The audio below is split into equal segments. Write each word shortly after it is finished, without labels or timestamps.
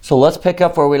So let's pick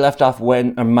up where we left off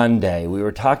on Monday. We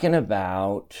were talking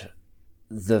about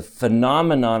the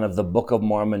phenomenon of the Book of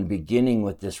Mormon beginning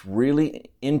with this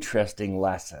really interesting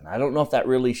lesson. I don't know if that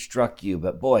really struck you,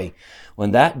 but boy,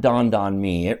 when that dawned on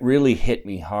me, it really hit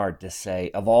me hard to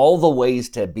say, of all the ways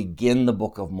to begin the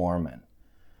Book of Mormon,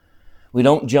 we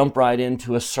don't jump right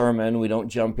into a sermon. We don't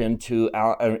jump into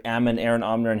Ammon, Aaron,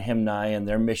 Omner, and Himni and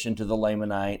their mission to the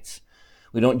Lamanites.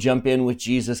 We don't jump in with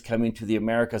Jesus coming to the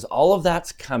Americas. All of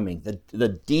that's coming.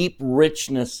 The deep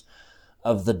richness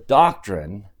of the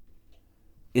doctrine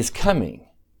is coming.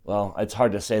 Well, it's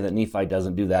hard to say that Nephi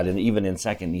doesn't do that, and even in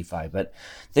 2nd Nephi. But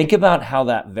think about how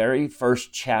that very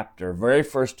first chapter, very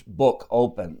first book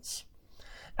opens.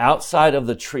 Outside of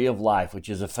the Tree of Life, which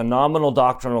is a phenomenal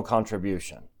doctrinal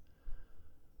contribution.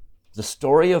 The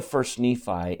story of 1st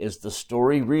Nephi is the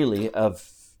story really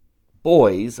of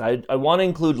boys. I want to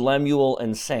include Lemuel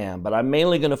and Sam, but I'm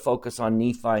mainly going to focus on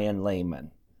Nephi and Laman.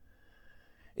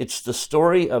 It's the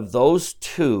story of those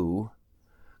two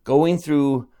going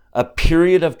through a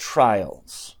period of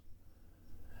trials.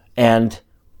 And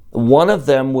one of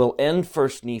them will end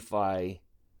 1st Nephi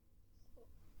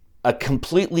a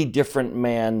completely different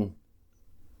man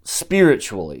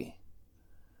spiritually.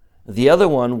 The other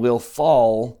one will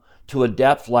fall to a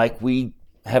depth like we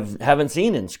haven't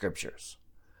seen in scriptures.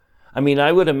 I mean,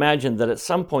 I would imagine that at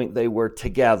some point they were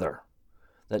together,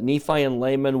 that Nephi and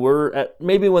Laman were,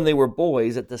 maybe when they were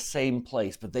boys, at the same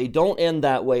place, but they don't end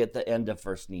that way at the end of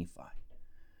 1st Nephi.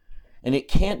 And it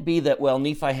can't be that, well,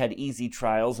 Nephi had easy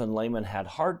trials and Laman had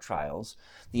hard trials.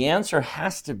 The answer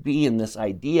has to be in this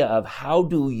idea of how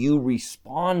do you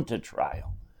respond to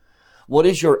trial? What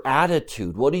is your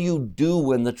attitude? What do you do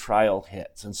when the trial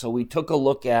hits? And so we took a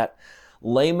look at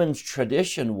Laman's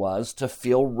tradition was to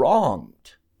feel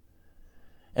wronged.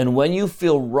 And when you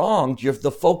feel wronged, the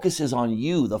focus is on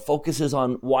you. The focus is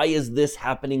on, why is this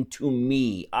happening to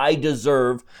me? I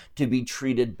deserve to be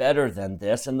treated better than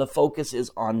this. And the focus is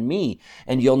on me.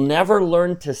 And you'll never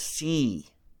learn to see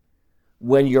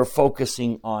when you're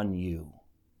focusing on you.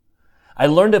 I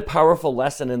learned a powerful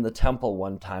lesson in the temple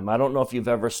one time. I don't know if you've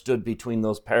ever stood between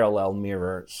those parallel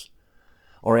mirrors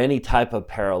or any type of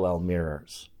parallel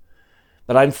mirrors.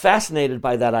 But I'm fascinated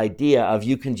by that idea of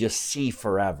you can just see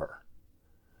forever.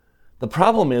 The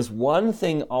problem is one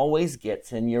thing always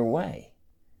gets in your way.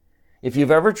 If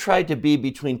you've ever tried to be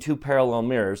between two parallel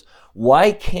mirrors,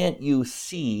 why can't you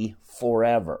see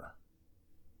forever?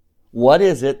 What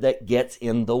is it that gets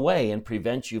in the way and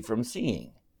prevents you from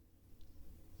seeing?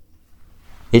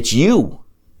 It's you.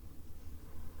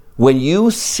 When you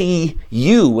see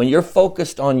you, when you're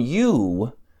focused on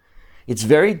you, it's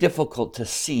very difficult to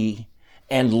see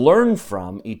and learn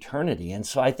from eternity. And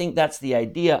so I think that's the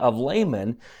idea of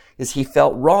Laman, is he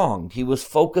felt wronged. He was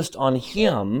focused on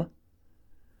him.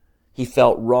 He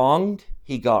felt wronged.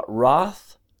 He got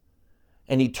wrath.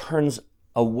 And he turns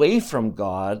away from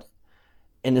God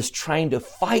and is trying to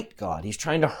fight God. He's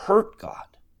trying to hurt God.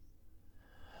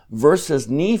 Versus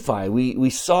Nephi, we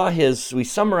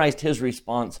summarized his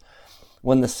response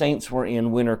when the saints were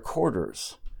in winter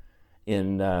quarters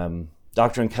in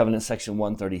Doctrine and Covenants section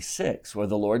 136, where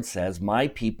the Lord says, my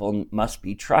people must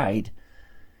be tried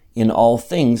in all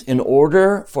things in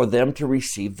order for them to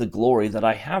receive the glory that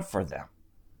I have for them.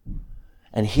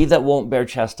 And he that won't bear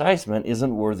chastisement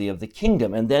isn't worthy of the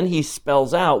kingdom. And then he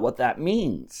spells out what that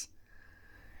means.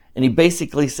 And he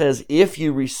basically says, if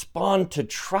you respond to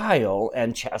trial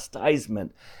and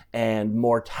chastisement and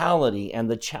mortality and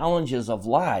the challenges of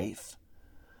life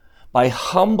by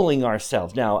humbling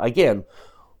ourselves. Now, again,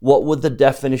 what would the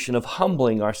definition of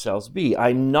humbling ourselves be?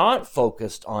 I'm not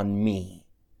focused on me.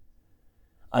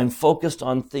 I'm focused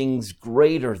on things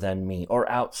greater than me or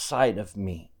outside of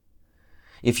me.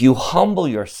 If you humble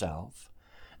yourself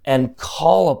and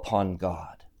call upon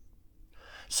God.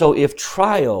 So if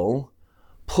trial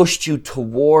pushed you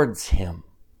towards him,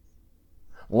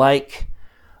 like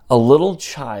a little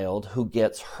child who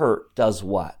gets hurt does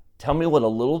what? Tell me what a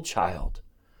little child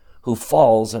who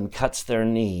falls and cuts their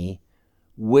knee,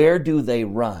 where do they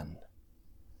run?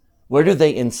 Where do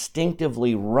they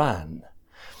instinctively run?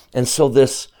 And so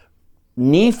this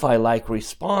Nephi-like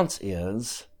response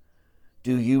is,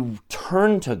 do you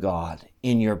turn to God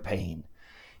in your pain,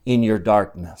 in your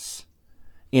darkness,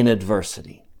 in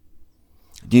adversity?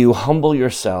 Do you humble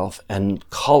yourself and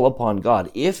call upon God?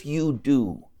 If you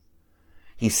do,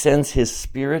 he sends his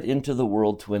Spirit into the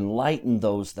world to enlighten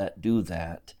those that do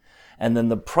that. And then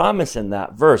the promise in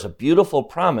that verse, a beautiful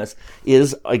promise,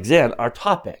 is, again, our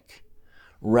topic.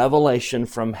 Revelation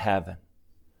from heaven.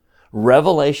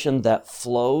 Revelation that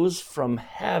flows from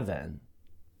heaven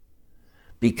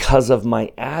because of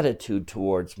my attitude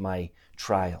towards my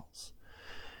trials.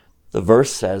 The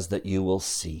verse says that you will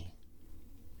see.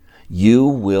 You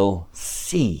will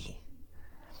see.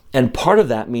 And part of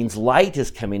that means light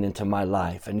is coming into my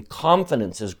life and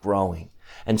confidence is growing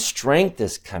and strength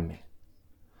is coming.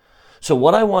 So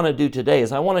what I want to do today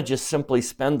is I want to just simply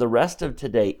spend the rest of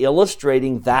today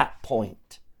illustrating that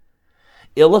point.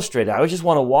 I just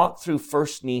want to walk through 1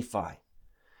 Nephi.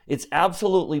 It's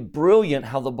absolutely brilliant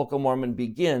how the Book of Mormon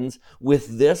begins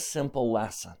with this simple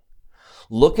lesson.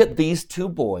 Look at these two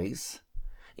boys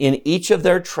in each of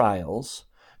their trials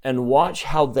and watch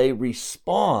how they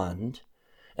respond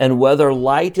and whether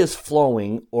light is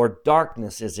flowing or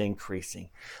darkness is increasing.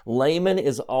 Laman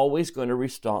is always going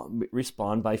to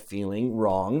respond by feeling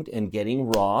wronged and getting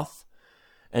wroth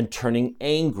and turning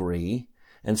angry,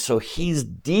 and so he's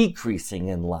decreasing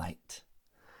in light.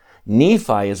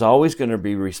 Nephi is always going to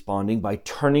be responding by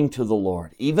turning to the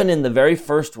Lord, even in the very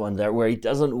first one there where he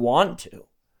doesn't want to.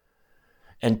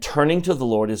 And turning to the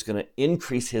Lord is going to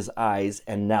increase his eyes,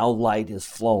 and now light is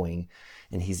flowing,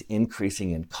 and he's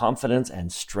increasing in confidence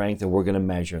and strength, and we're going to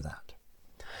measure that.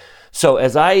 So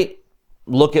as I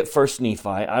look at 1 Nephi,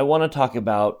 I want to talk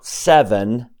about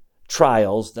 7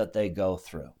 trials that they go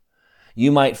through.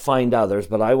 You might find others,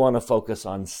 but I want to focus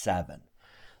on 7.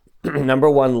 Number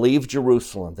 1, leave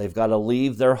Jerusalem. They've got to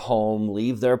leave their home,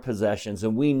 leave their possessions,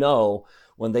 and we know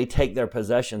when they take their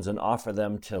possessions and offer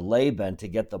them to Laban to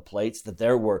get the plates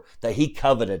that he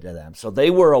coveted to them. So they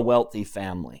were a wealthy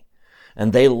family.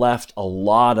 And they left a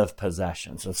lot of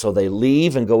possessions. And so they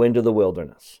leave and go into the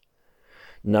wilderness.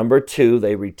 Number 2,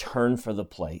 they return for the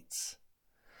plates.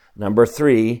 Number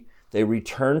 3, they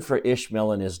return for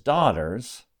Ishmael and his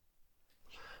daughters.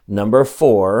 Number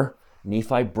 4,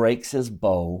 Nephi breaks his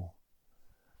bow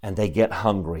and they get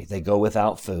hungry. They go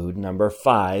without food. Number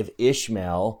 5,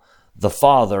 Ishmael, the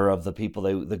father of the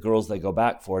people, the girls they go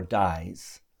back for,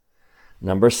 dies.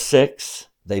 Number 6,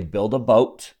 they build a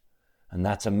boat. And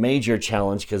that's a major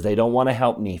challenge because they don't want to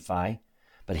help Nephi,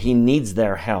 but he needs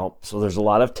their help. So there's a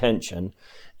lot of tension.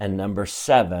 And number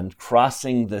 7,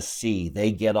 crossing the sea.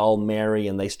 They get all merry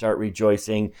and they start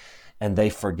rejoicing and they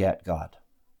forget God.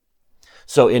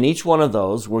 So in each one of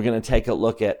those, we're going to take a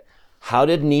look at how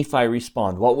did Nephi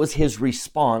respond? What was his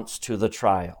response to the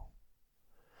trial?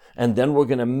 And then we're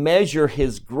going to measure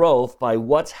his growth by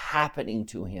what's happening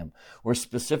to him. We're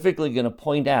specifically going to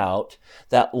point out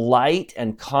that light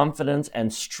and confidence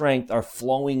and strength are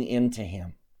flowing into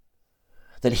him.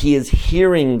 That he is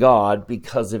hearing God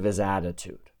because of his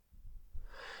attitude.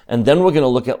 And then we're going to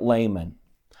look at Laman.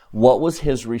 What was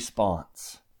his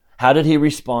response? How did he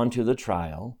respond to the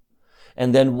trial?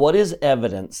 And then what is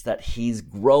evidence that he's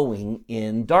growing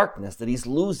in darkness, that he's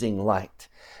losing light?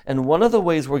 And one of the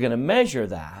ways we're going to measure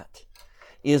that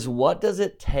is what does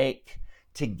it take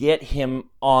to get him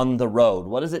on the road?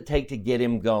 What does it take to get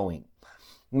him going?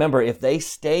 Remember, if they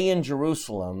stay in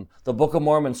Jerusalem, the Book of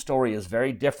Mormon story is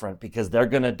very different because they're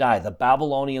going to die. The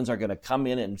Babylonians are going to come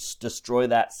in and destroy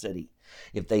that city.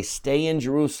 If they stay in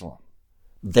Jerusalem,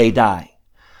 they die.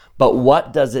 But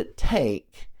what does it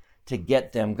take to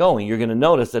get them going? You're going to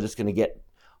notice that it's going to get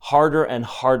harder and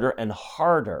harder and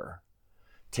harder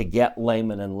to get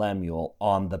Laman and Lemuel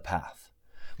on the path,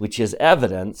 which is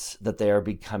evidence that they are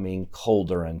becoming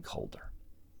colder and colder.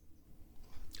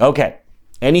 Okay,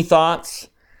 any thoughts?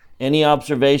 Any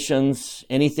observations?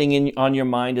 Anything on your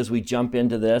mind as we jump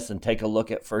into this and take a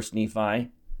look at 1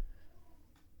 Nephi?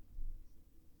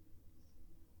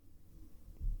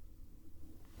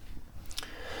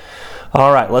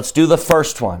 All right, let's do the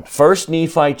first one. 1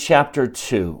 Nephi chapter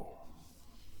 2.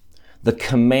 The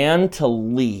command to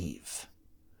leave.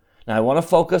 Now, I want to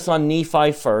focus on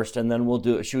Nephi first, and then we'll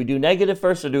do it. Should we do negative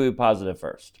first or do we positive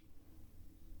first?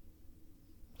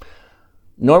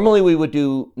 Normally, we would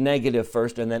do negative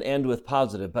first and then end with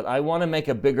positive, but I want to make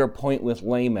a bigger point with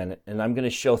Laman, and I'm going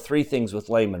to show 3 things with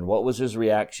Laman. What was his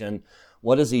reaction?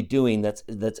 What is he doing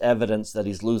that's evidence that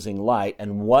he's losing light?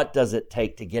 And what does it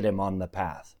take to get him on the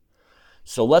path?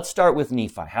 So let's start with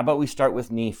Nephi. How about we start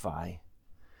with Nephi?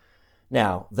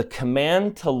 Now, the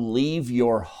command to leave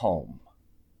your home.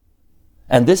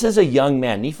 And this is a young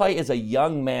man. Nephi is a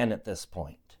young man at this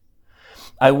point.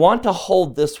 I want to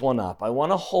hold this one up. I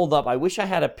wish I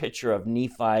had a picture of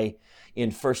Nephi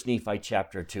in 1 Nephi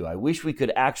chapter 2. I wish we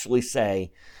could actually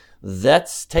say,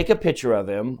 let's take a picture of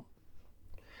him,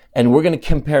 and we're going to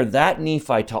compare that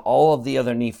Nephi to all of the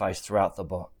other Nephis throughout the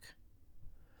book.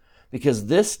 Because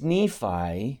this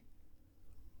Nephi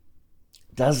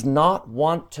does not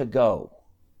want to go.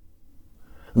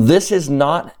 This is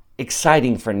not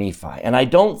exciting for Nephi. And I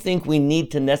don't think we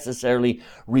need to necessarily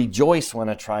rejoice when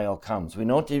a trial comes. We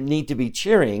don't need to be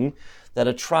cheering that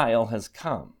a trial has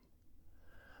come.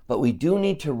 but we do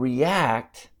need to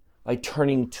react by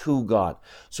turning to God.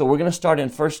 So we're going to start in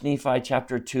 1 Nephi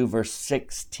chapter 2, verse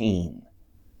 16.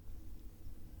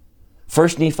 1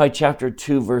 Nephi chapter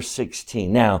 2, verse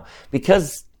 16. Now,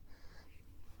 because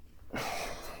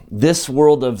this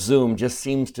world of Zoom just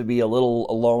seems to be a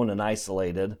little alone and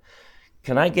isolated,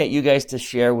 can I get you guys to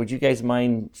share? Would you guys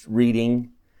mind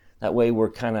reading? That way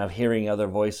we're kind of hearing other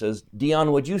voices.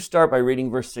 Dion, would you start by reading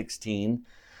verse 16?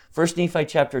 1 Nephi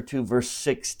chapter 2, verse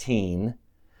 16.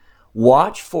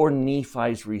 Watch for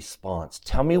Nephi's response.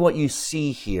 Tell me what you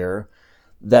see here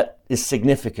that is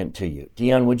significant to you.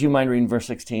 Dion, would you mind reading verse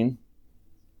 16?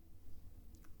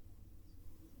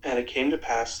 And it came to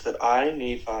pass that I,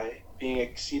 Nephi, being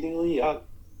exceedingly young,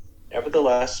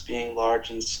 nevertheless being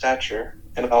large in stature,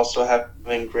 and also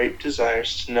having great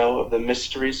desires to know of the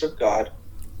mysteries of God,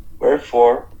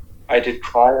 wherefore I did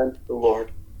cry unto the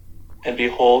Lord, and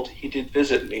behold, he did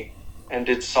visit me, and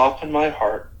did soften my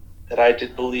heart, that I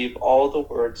did believe all the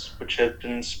words which had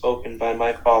been spoken by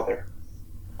my father.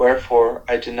 Wherefore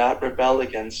I did not rebel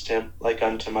against him like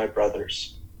unto my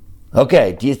brothers.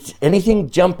 Okay,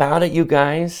 anything jump out at you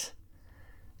guys?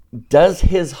 Does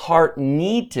his heart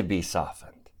need to be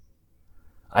softened?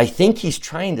 I think he's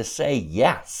trying to say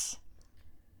yes.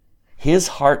 His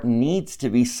heart needs to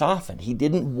be softened. He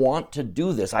didn't want to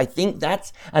do this. I think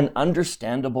that's an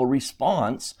understandable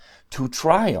response to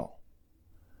trial.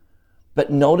 But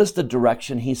notice the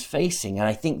direction he's facing, and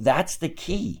I think that's the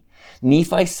key.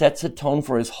 Nephi sets a tone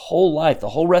for his whole life, the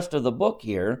whole rest of the book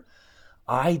here.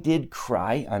 I did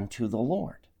cry unto the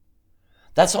Lord.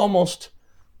 That's almost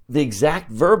the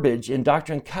exact verbiage in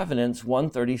Doctrine and Covenants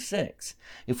 136.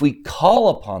 If we call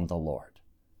upon the Lord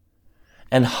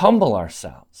and humble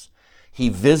ourselves, he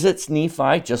visits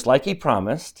Nephi just like he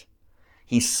promised.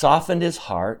 He softened his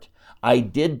heart. I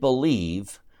did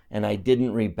believe and I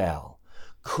didn't rebel.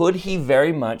 Could he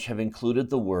very much have included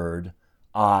the word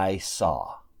I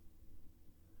saw?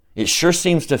 It sure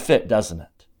seems to fit, doesn't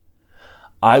it?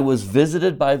 I was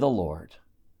visited by the Lord,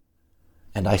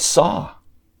 and I saw.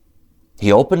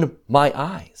 He opened my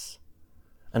eyes,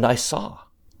 and I saw.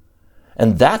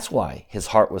 And that's why his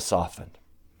heart was softened,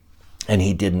 and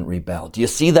he didn't rebel. Do you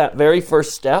see that very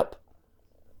first step?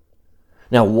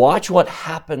 Now watch what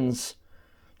happens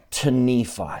to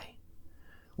Nephi.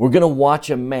 We're going to watch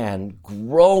a man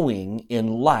growing in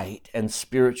light and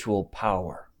spiritual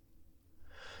power.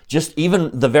 Just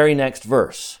even the very next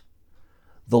verse.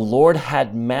 The Lord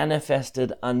had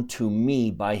manifested unto me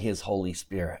by his Holy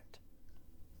Spirit.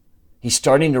 He's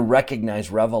starting to recognize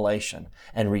revelation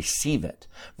and receive it.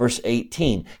 Verse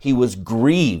 18, he was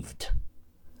grieved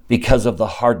because of the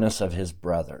hardness of his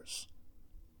brothers.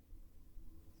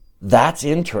 That's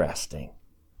interesting.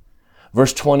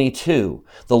 Verse 22,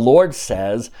 the Lord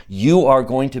says, you are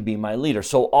going to be my leader.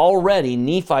 So already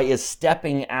Nephi is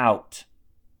stepping out.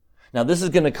 Now this is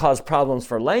going to cause problems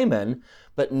for Laman,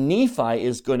 but Nephi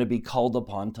is going to be called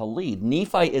upon to lead.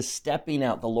 Nephi is stepping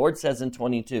out. The Lord says in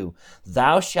 22,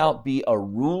 thou shalt be a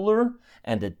ruler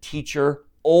and a teacher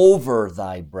over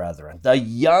thy brethren. The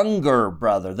younger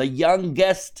brother, the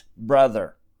youngest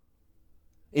brother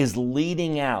is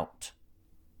leading out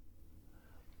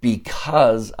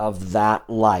because of that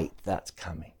light that's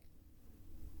coming.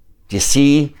 Do you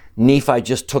see? Nephi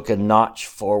just took a notch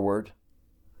forward.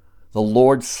 The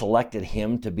Lord selected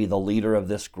him to be the leader of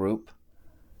this group.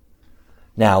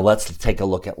 Now let's take a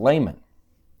look at Laman.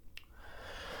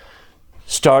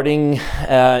 Starting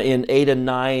in 8 and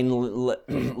 9,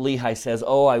 Lehi says,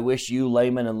 oh, I wish you,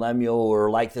 Laman and Lemuel,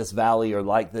 were like this valley or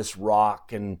like this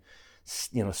rock and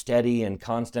steady and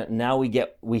constant. And now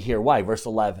we hear why. Verse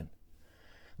 11.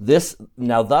 This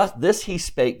he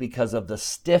spake because of the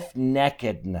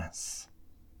stiff-neckedness.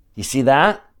 You see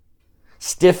that?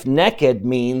 Stiff-necked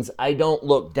means I don't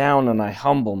look down and I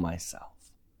humble myself.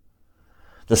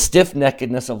 The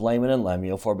stiff-neckedness of Laman and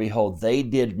Lemuel, for behold, they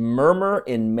did murmur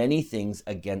in many things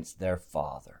against their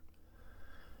father.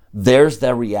 There's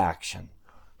their reaction.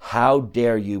 How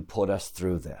dare you put us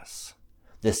through this?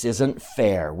 This isn't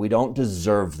fair. We don't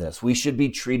deserve this. We should be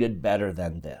treated better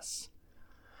than this.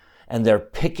 And they're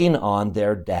picking on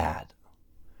their dad.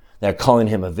 They're calling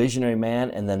him a visionary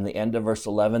man, and then the end of verse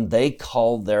 11, they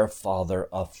called their father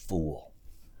a fool.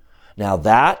 Now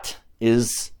that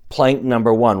is plank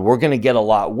number 1. We're going to get a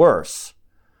lot worse.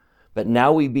 But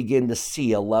now we begin to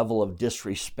see a level of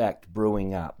disrespect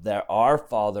brewing up. Our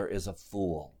father is a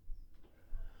fool.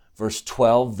 Verse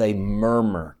 12, they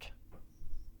murmured.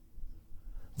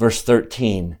 Verse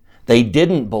 13, they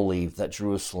didn't believe that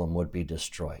Jerusalem would be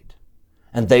destroyed.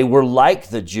 And they were like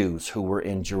the Jews who were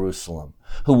in Jerusalem,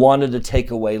 who wanted to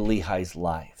take away Lehi's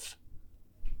life.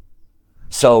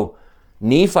 So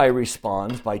Nephi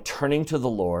responds by turning to the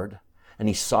Lord, and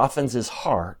he softens his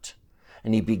heart,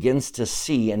 and he begins to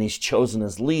see, and he's chosen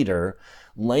as leader.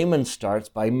 Laman starts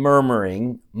by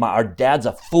murmuring, our dad's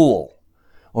a fool.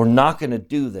 We're not going to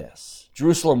do this.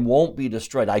 Jerusalem won't be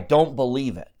destroyed. I don't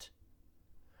believe it.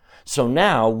 So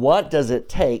now, what does it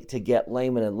take to get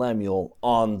Laman and Lemuel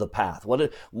on the path?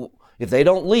 If they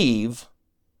don't leave,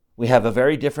 we have a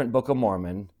very different Book of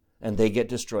Mormon, and they get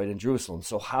destroyed in Jerusalem.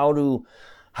 So how do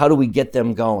we get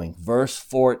them going? Verse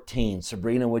 14.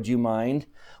 Sabrina, would you mind?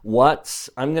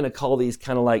 I'm going to call these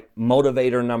kind of like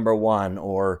motivator number one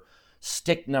or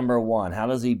stick number one. How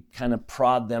does he kind of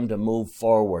prod them to move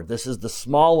forward? This is the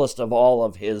smallest of all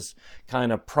of his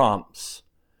kind of prompts.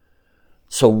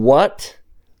 So what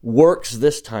works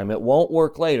this time? It won't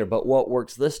work later, but what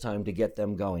works this time to get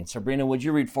them going? Sabrina, would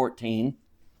you read 14?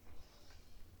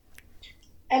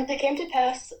 And it came to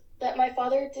pass that my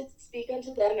father did speak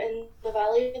unto them in the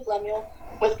valley of Lemuel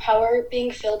with power, being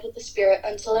filled with the Spirit,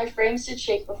 until their frames did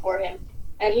shake before him.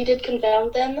 And he did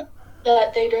confound them,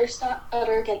 that they durst not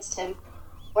utter against him.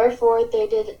 Wherefore they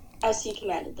did as he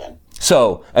commanded them.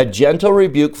 So, a gentle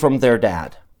rebuke from their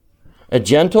dad. A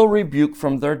gentle rebuke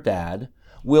from their dad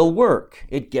will work.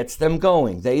 It gets them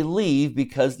going. They leave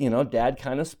because, dad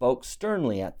kind of spoke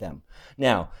sternly at them.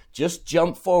 Now, just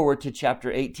jump forward to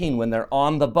chapter 18 when they're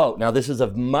on the boat. Now, this is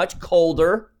a much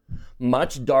colder,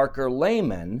 much darker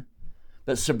Laman.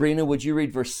 But Sabrina, would you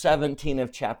read verse 17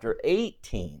 of chapter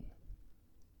 18?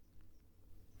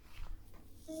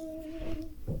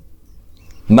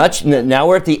 Now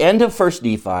we're at the end of 1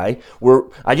 Nephi.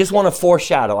 I just want to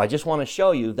foreshadow. I just want to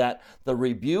show you that the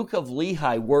rebuke of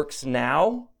Lehi works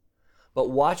now, but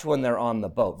watch when they're on the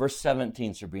boat. Verse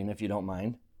 17, Sabrina, if you don't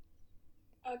mind.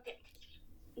 Okay.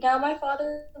 Now my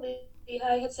father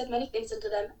Lehi had said many things unto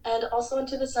them, and also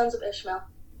unto the sons of Ishmael.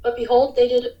 But behold, they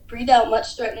did breathe out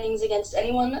much threatenings against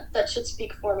anyone that should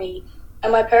speak for me.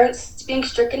 And my parents, being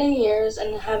stricken in years,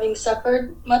 and having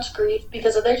suffered much grief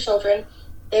because of their children,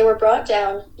 they were brought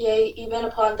down, yea, even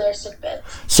upon their sickbeds.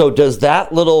 So does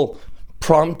that little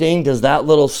prompting, does that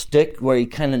little stick where he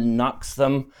kind of knocks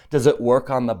them, does it work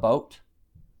on the boat?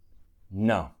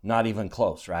 No, not even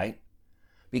close, right?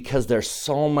 Because they're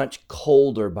so much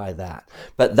colder by that.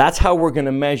 But that's how we're going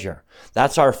to measure.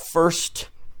 That's our first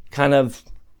kind of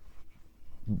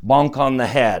bonk on the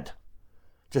head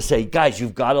to say, guys,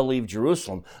 you've got to leave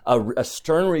Jerusalem. A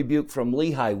stern rebuke from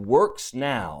Lehi works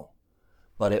now,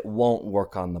 but it won't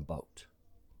work on the boat.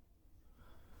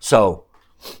 So,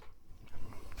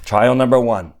 trial number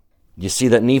one. You see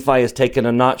that Nephi has taken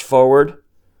a notch forward,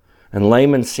 and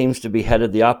Laman seems to be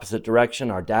headed the opposite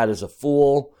direction. Our dad is a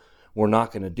fool. We're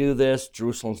not going to do this.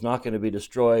 Jerusalem's not going to be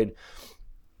destroyed.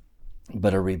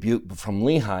 But a rebuke from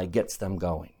Lehi gets them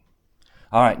going.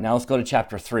 All right, now let's go to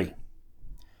chapter 3.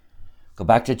 Go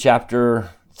back to chapter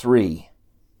 3.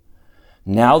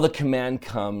 Now the command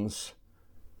comes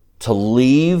to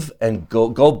leave and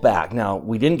go back. Now,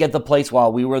 we didn't get the place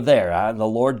while we were there. The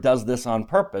Lord does this on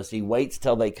purpose. He waits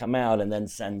till they come out and then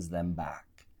sends them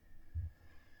back.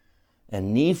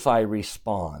 And Nephi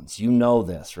responds. You know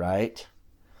this, right?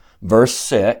 Verse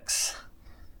 6,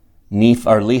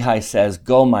 Lehi says,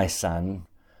 Go, my son,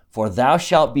 for thou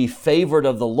shalt be favored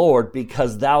of the Lord,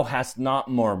 because thou hast not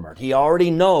murmured. He already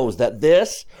knows that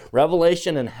this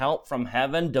revelation and help from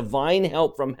heaven, divine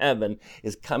help from heaven,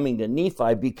 is coming to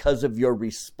Nephi because of your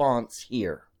response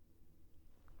here.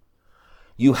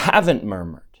 You haven't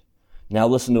murmured. Now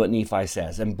listen to what Nephi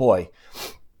says. And boy,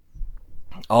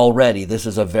 already this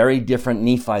is a very different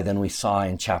Nephi than we saw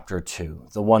in chapter 2,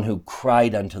 the one who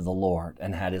cried unto the Lord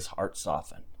and had his heart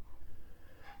softened.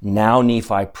 Now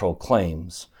Nephi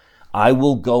proclaims, I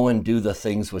will go and do the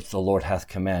things which the Lord hath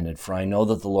commanded, for I know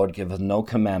that the Lord giveth no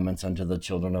commandments unto the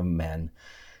children of men,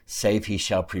 save he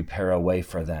shall prepare a way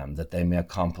for them, that they may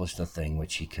accomplish the thing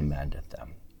which he commanded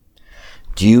them.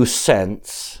 Do you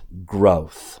sense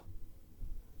growth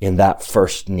in that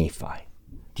first Nephi?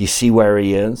 Do you see where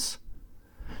he is?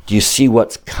 Do you see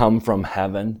what's come from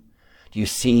heaven? Do you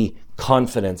see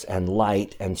confidence and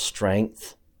light and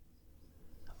strength?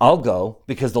 I'll go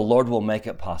because the Lord will make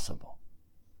it possible.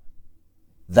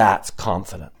 That's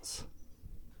confidence.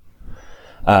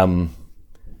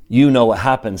 You know what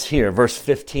happens here. Verse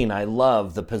 15, I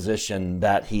love the position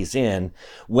that he's in.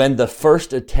 When the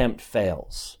first attempt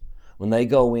fails, when they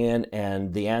go in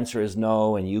and the answer is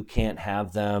no and you can't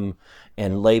have them,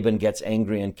 and Laban gets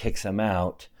angry and kicks him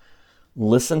out,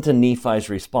 listen to Nephi's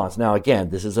response. Now again,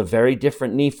 this is a very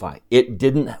different Nephi. It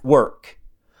didn't work.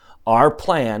 Our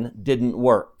plan didn't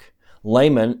work.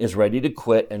 Laman is ready to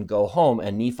quit and go home,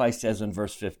 and Nephi says in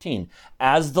verse 15,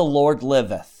 As the Lord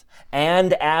liveth,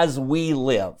 and as we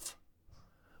live.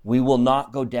 We will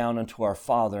not go down unto our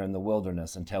father in the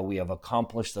wilderness until we have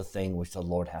accomplished the thing which the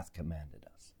Lord hath commanded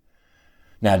us.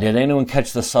 Now, did anyone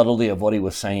catch the subtlety of what he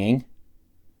was saying?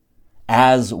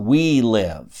 As we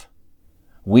live,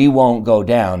 we won't go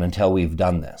down until we've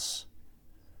done this.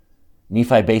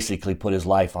 Nephi basically put his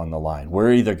life on the line.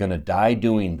 We're either going to die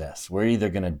doing this, we're either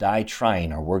going to die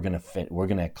trying, or we're going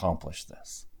to accomplish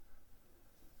this.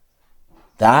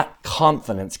 That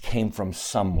confidence came from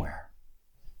somewhere.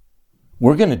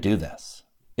 We're going to do this.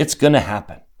 It's going to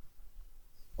happen.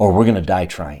 Or we're going to die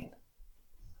trying.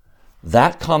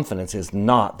 That confidence is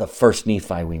not the first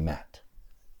Nephi we met.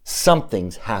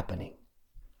 Something's happening.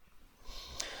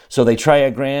 So they try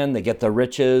again, they get the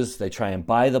riches, they try and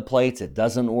buy the plates, it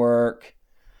doesn't work.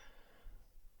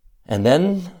 And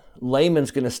then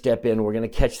Laman's going to step in. We're going to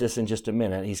catch this in just a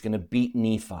minute. He's going to beat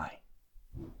Nephi.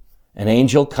 An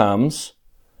angel comes,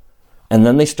 and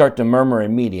then they start to murmur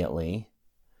immediately.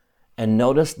 And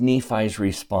notice Nephi's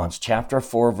response, chapter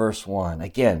 4, verse 1.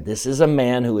 Again, this is a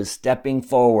man who is stepping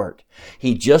forward.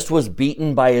 He just was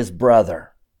beaten by his brother.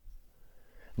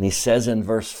 And he says in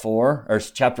verse 4, or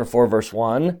chapter 4, verse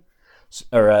 1,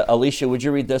 or Alicia, would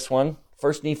you read this one?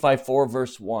 1 Nephi 4,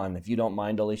 verse 1, if you don't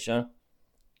mind, Alicia.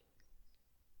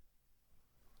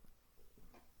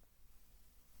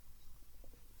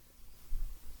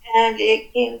 And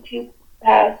it came to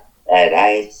pass that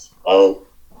I spoke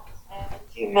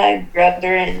to my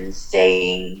brethren,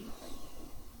 saying,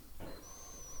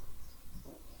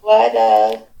 let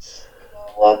us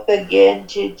go up again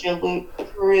to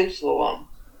Jerusalem,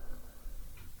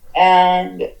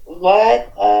 and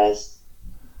let us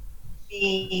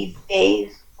be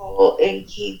faithful in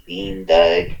keeping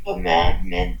the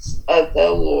commandments of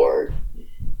the Lord.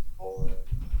 For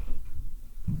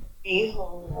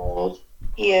behold,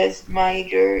 he is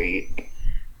mightier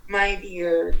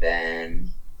than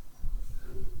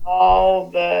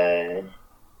all the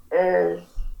earth,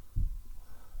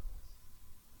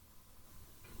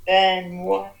 then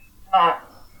one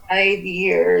not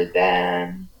mightier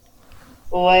than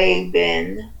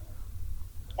Laban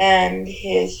and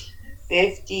his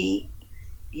 50,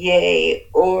 yea,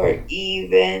 or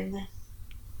even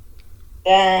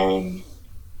than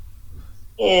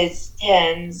his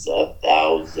tens of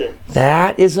thousands.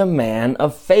 That is a man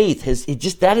of faith.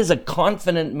 That is a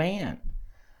confident man.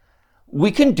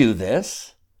 We can do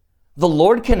this. The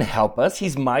Lord can help us.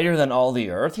 He's mightier than all the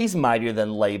earth. He's mightier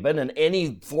than Laban and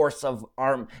any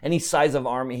size of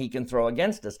army he can throw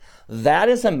against us. That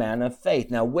is a man of faith.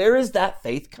 Now, where is that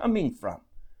faith coming from?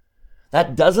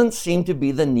 That doesn't seem to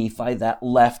be the Nephi that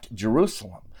left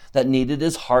Jerusalem, that needed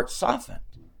his heart softened.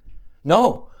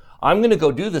 No, I'm going to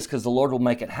go do this because the Lord will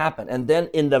make it happen. And then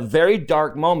in the very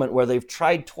dark moment where they've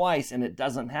tried twice and it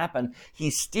doesn't happen, he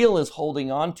still is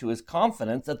holding on to his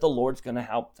confidence that the Lord's going to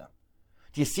help them.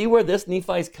 Do you see where this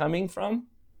Nephi is coming from?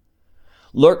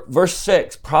 Look, verse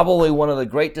 6, probably one of the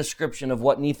great description of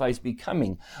what Nephi is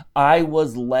becoming. I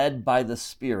was led by the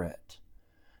Spirit,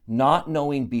 not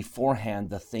knowing beforehand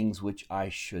the things which I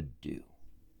should do.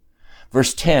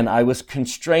 Verse 10, I was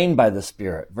constrained by the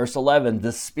Spirit. Verse 11,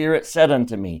 the Spirit said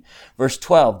unto me. Verse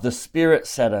 12, the Spirit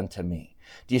said unto me.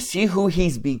 Do you see who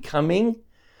he's becoming?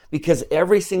 Because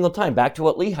every single time, back to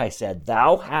what Lehi said,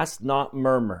 thou hast not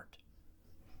murmured.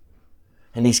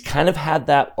 And he's kind of had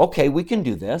that, okay, we can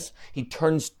do this. He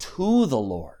turns to the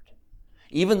Lord.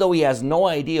 Even though he has no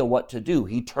idea what to do,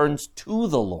 he turns to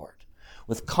the Lord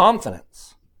with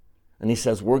confidence. And he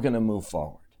says, we're going to move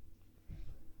forward.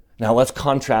 Now let's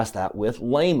contrast that with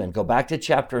Laman. Go back to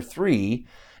chapter 3.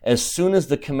 As soon as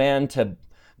the command to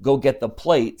go get the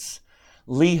plates,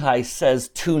 Lehi says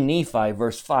to Nephi,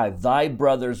 verse 5, thy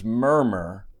brothers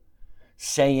murmur,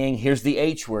 saying, here's the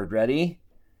H word, ready?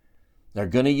 They're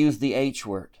going to use the H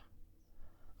word.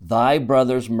 Thy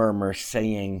brothers murmur,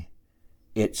 saying,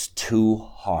 it's too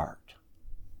hard.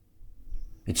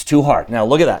 It's too hard. Now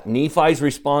look at that. Nephi's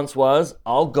response was,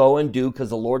 I'll go and do because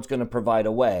the Lord's going to provide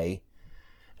a way.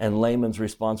 And Laman's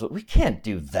response was, we can't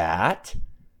do that.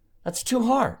 That's too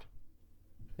hard.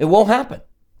 It won't happen.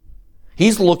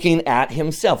 He's looking at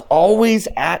himself, always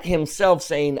at himself,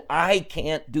 saying, I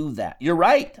can't do that. You're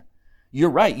right. You're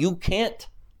right. You can't,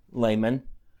 Laman.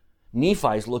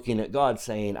 Nephi's looking at God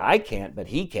saying, I can't, but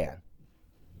he can.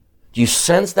 Do you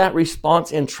sense that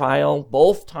response in trial?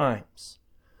 Both times.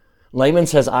 Laman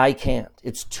says, I can't.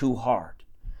 It's too hard.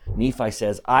 Nephi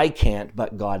says, I can't,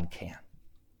 but God can.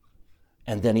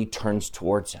 And then he turns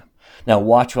towards him. Now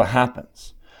watch what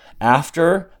happens.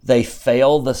 After they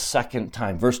fail the second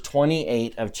time, verse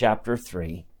 28 of chapter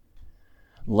 3,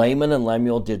 Laman and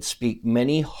Lemuel did speak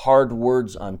many hard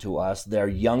words unto us, their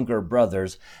younger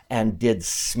brothers, and did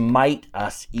smite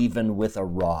us even with a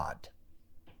rod.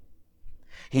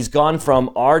 He's gone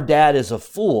from our dad is a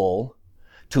fool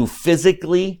to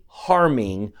physically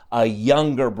harming a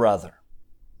younger brother.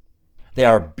 They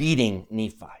are beating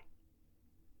Nephi.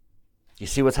 You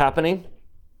see what's happening?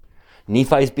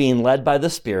 Nephi's being led by the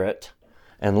Spirit,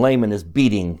 and Laman is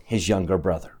beating his younger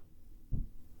brother.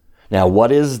 Now,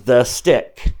 what is the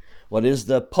stick? What is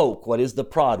the poke? What is the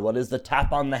prod? What is the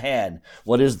tap on the head?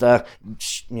 What is the,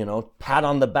 pat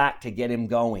on the back to get him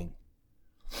going?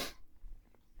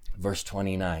 Verse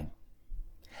 29.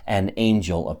 An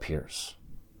angel appears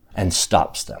and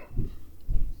stops them.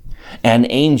 An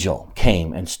angel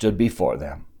came and stood before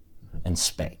them and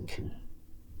spake.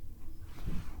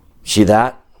 See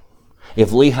that?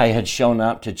 If Lehi had shown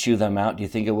up to chew them out, do you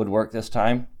think it would work this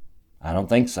time? I don't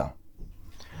think so.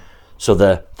 So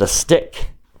the stick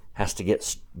has to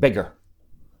get bigger.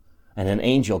 And an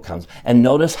angel comes. And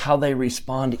notice how they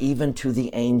respond even to the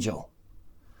angel.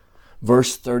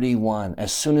 Verse 31,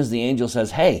 as soon as the angel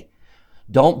says, hey,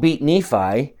 don't beat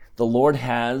Nephi, the Lord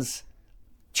has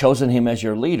chosen him as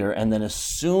your leader. And then as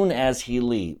soon as he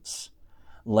leaves,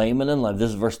 Laman and Lemuel, this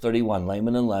is verse 31,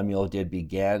 Laman and Lemuel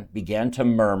began to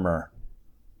murmur,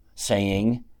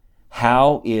 saying,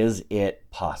 how is it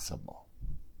possible?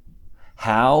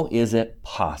 How is it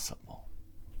possible?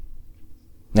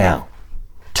 Now,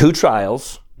 2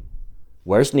 trials.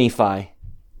 Where's Nephi?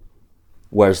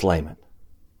 Where's Laman?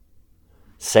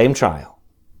 Same trial.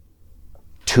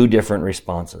 2 different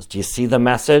responses. Do you see the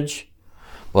message?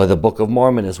 Well, the Book of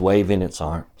Mormon is waving its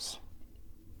arms.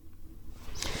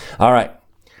 All right.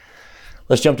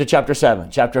 Let's jump to chapter 7.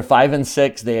 Chapter 5 and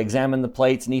 6, they examine the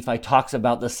plates. Nephi talks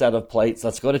about the set of plates.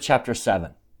 Let's go to chapter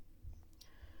 7.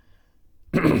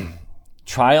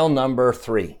 Trial number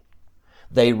 3.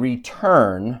 They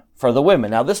return for the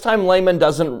women. Now, this time Laman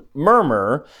doesn't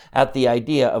murmur at the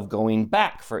idea of going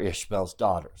back for Ishmael's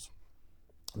daughters.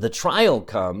 The trial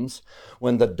comes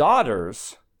when the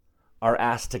daughters are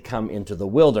asked to come into the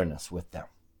wilderness with them.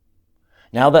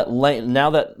 Now that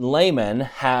Laman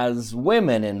has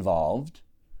women involved,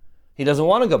 he doesn't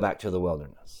want to go back to the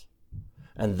wilderness.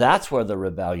 And that's where the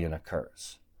rebellion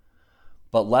occurs.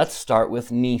 But let's start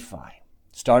with Nephi.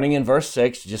 Starting in verse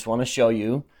 6, just want to show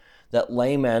you that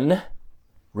Laman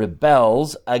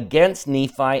rebels against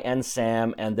Nephi and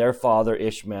Sam and their father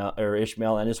Ishmael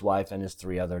and his wife and his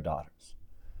 3 other daughters.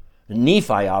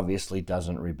 Nephi obviously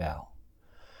doesn't rebel.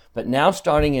 But now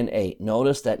starting in 8,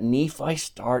 notice that Nephi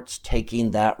starts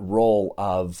taking that role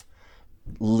of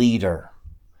leader.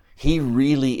 He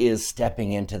really is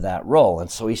stepping into that role.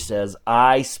 And so he says,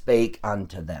 I spake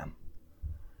unto them.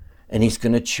 And he's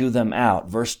going to chew them out.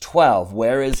 Verse 12,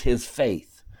 where is his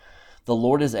faith? The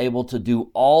Lord is able to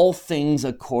do all things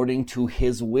according to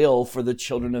his will for the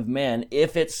children of men,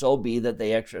 if it so be that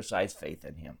they exercise faith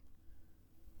in him.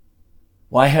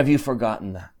 Why have you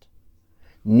forgotten that?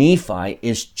 Nephi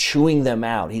is chewing them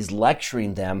out. He's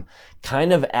lecturing them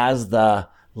kind of as the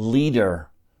leader,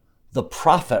 the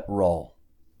prophet role.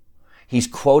 He's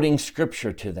quoting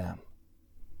scripture to them.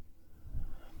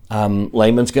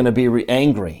 Laman's going to be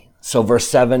angry. So verse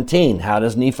 17, how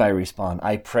does Nephi respond?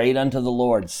 I prayed unto the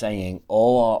Lord, saying,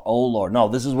 O Lord. No,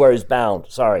 this is where he's bound.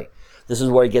 Sorry. This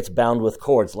is where he gets bound with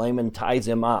cords. Laman ties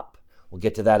him up. We'll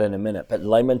get to that in a minute. But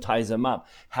Laman ties him up.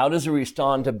 How does he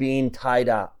respond to being tied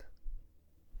up?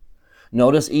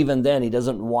 Notice even then, he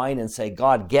doesn't whine and say,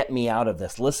 God, get me out of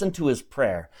this. Listen to his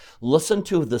prayer. Listen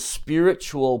to the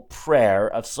spiritual prayer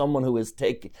of someone who has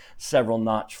taken several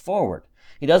notch forward.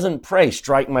 He doesn't pray,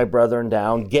 strike my brethren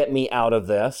down, get me out of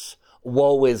this,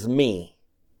 woe is me.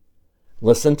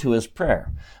 Listen to his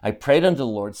prayer. I prayed unto the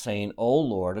Lord, saying, O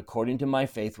Lord, according to my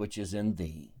faith which is in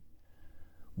thee,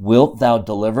 wilt thou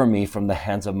deliver me from the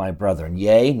hands of my brethren?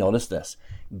 Yea, notice this,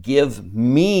 give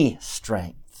me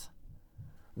strength,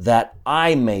 that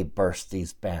I may burst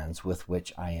these bands with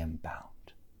which I am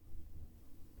bound.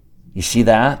 You see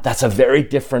that? That's a very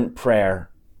different prayer.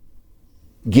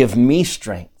 Give me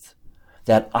strength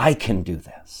that I can do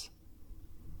this.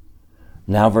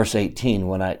 Now verse 18,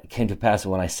 when I came to pass,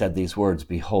 when I said these words,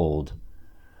 behold,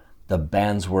 the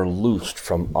bands were loosed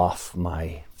from off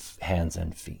my hands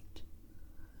and feet.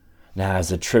 Now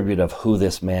as a tribute of who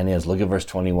this man is, look at verse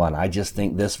 21. I just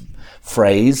think this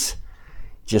phrase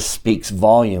just speaks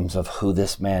volumes of who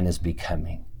this man is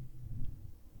becoming.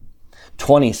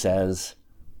 20 says,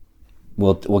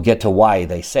 we'll get to why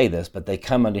they say this, but they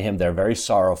come unto him, they're very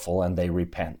sorrowful, and they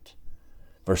repent.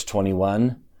 Verse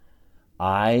 21,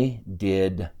 I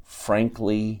did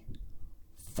frankly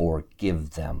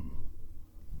forgive them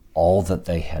all that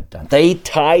they had done. They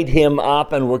tied him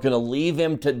up and were going to leave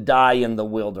him to die in the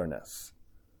wilderness.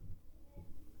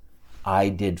 I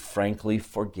did frankly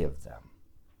forgive them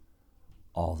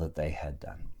all that they had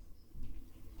done.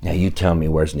 Now you tell me,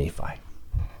 where's Nephi?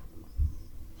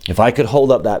 If I could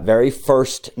hold up that very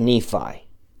first Nephi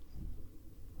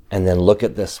and then look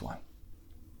at this one,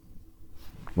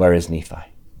 where is Nephi?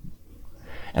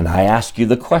 And I ask you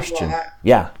the question.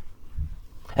 Yeah.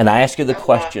 And I ask you the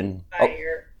question,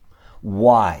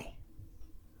 why?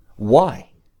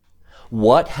 Why?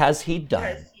 What has he done?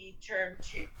 Because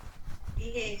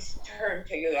he's turned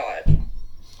to God.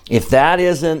 If that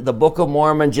isn't the Book of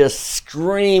Mormon just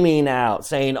screaming out,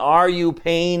 saying, are you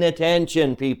paying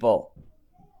attention, people?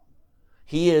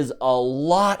 He is a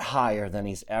lot higher than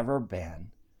he's ever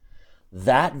been.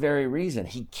 That very reason,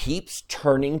 he keeps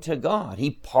turning to God. He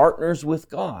partners with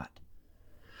God.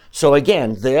 So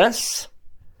again, this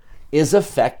is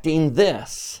affecting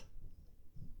this.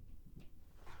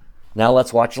 Now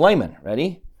let's watch Laman.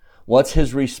 Ready? What's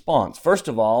his response? First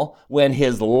of all, when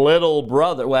his little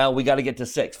brother, well, we got to get to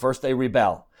 6. First, they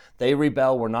rebel. They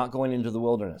rebel. We're not going into the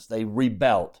wilderness. They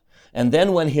rebelled. And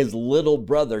then when his little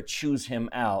brother chews him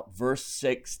out, verse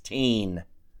 16.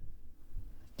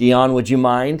 Dion, would you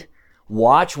mind?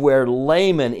 Watch where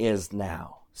Laman is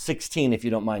now. 16, if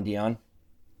you don't mind, Dion.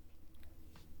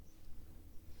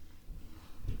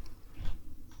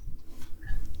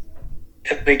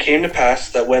 And it came to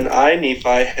pass that when I,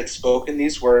 Nephi, had spoken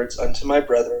these words unto my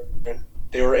brethren,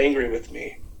 they were angry with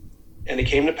me. And it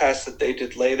came to pass that they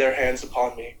did lay their hands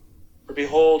upon me. For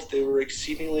behold, they were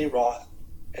exceedingly wroth,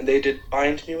 and they did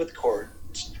bind me with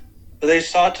cords. For they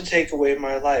sought to take away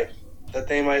my life, that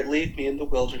they might leave me in the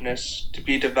wilderness to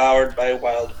be devoured by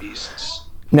wild beasts.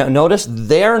 Now notice,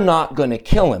 they're not going to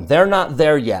kill him. They're not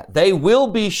there yet. They will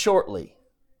be shortly.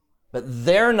 But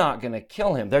they're not going to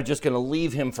kill him. They're just going to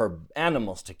leave him for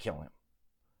animals to kill him.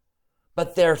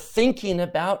 But they're thinking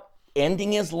about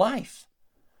ending his life.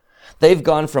 They've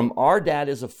gone from our dad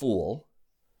is a fool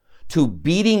to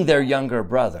beating their younger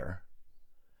brother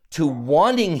to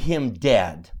wanting him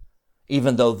dead,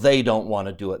 even though they don't want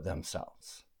to do it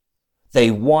themselves.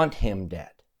 They want him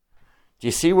dead. Do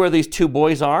you see where these two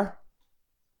boys are?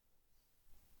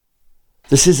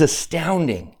 This is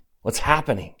astounding what's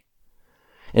happening.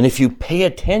 And if you pay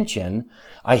attention,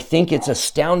 I think it's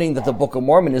astounding that the Book of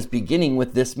Mormon is beginning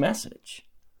with this message.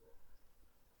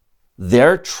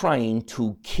 They're trying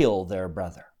to kill their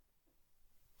brother.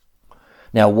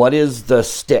 Now, what is the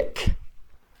stick?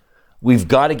 We've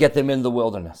got to get them in the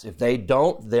wilderness. If they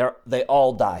don't, they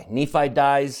all die. Nephi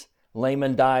dies,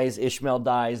 Laman dies, Ishmael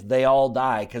dies. They all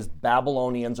die because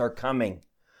Babylonians are coming.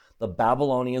 The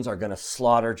Babylonians are going to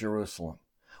slaughter Jerusalem.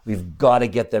 We've got to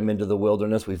get them into the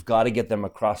wilderness. We've got to get them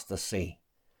across the sea.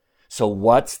 So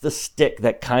what's the stick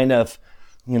that kind of,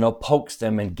 pokes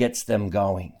them and gets them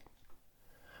going?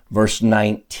 Verse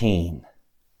 19.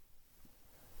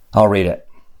 I'll read it.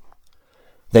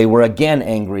 They were again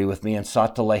angry with me and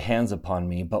sought to lay hands upon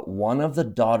me, but one of the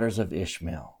daughters of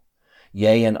Ishmael,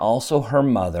 yea, and also her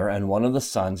mother, and one of the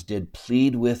sons did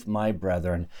plead with my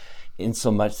brethren,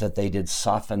 insomuch that they did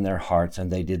soften their hearts,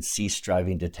 and they did cease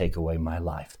striving to take away my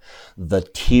life. The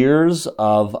tears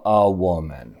of a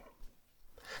woman.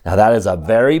 Now that is a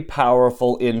very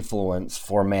powerful influence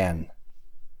for men.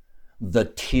 The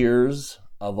tears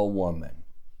of a woman.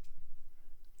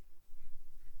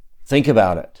 Think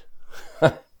about it.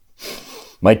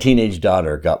 My teenage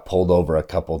daughter got pulled over a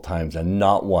couple times, and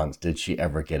not once did she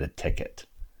ever get a ticket.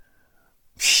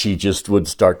 She just would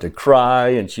start to cry,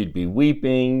 and she'd be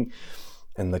weeping,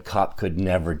 and the cop could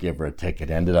never give her a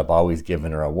ticket. Ended up always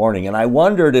giving her a warning. And I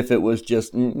wondered if it was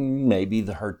just maybe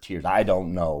her tears. I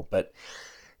don't know. But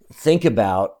think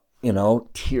about,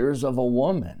 tears of a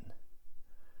woman.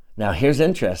 Now, here's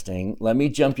interesting. Let me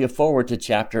jump you forward to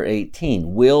chapter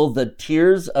 18. Will the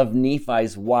tears of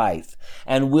Nephi's wife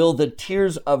and will the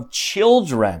tears of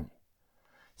children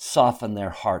soften their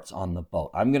hearts on the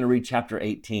boat? I'm going to read chapter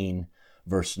 18,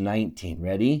 verse 19.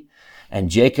 Ready?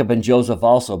 And Jacob and Joseph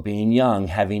also, being young,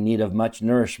 having need of much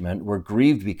nourishment, were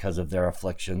grieved because of their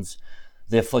afflictions,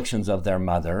 the afflictions of their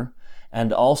mother,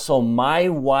 and also my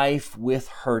wife with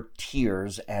her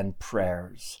tears and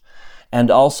prayers. And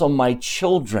also my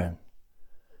children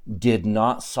did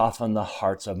not soften the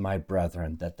hearts of my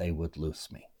brethren that they would loose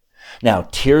me. Now,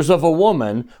 tears of a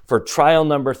woman for trial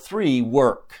number 3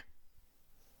 work.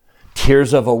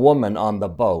 Tears of a woman on the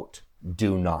boat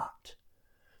do not.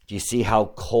 Do you see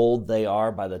how cold they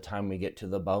are by the time we get to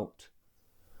the boat?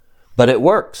 But it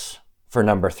works for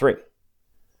number 3.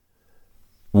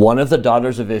 One of the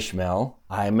daughters of Ishmael,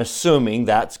 I'm assuming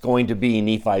that's going to be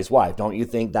Nephi's wife. Don't you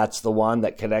think that's the one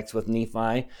that connects with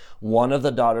Nephi? One of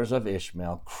the daughters of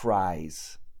Ishmael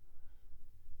cries,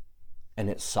 and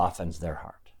it softens their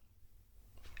heart.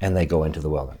 And they go into the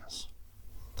wilderness.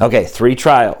 Okay, 3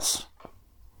 trials.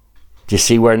 Do you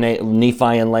see where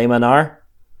Nephi and Laman are?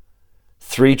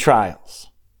 3 trials.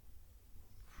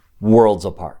 Worlds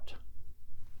apart.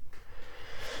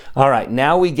 All right,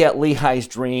 now we get Lehi's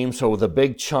dream, so the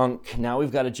big chunk. Now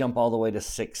we've got to jump all the way to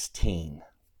 16.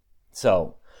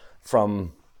 So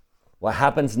from what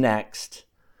happens next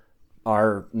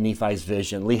are Nephi's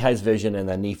vision, Lehi's vision, and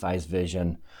then Nephi's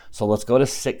vision. So let's go to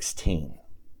 16.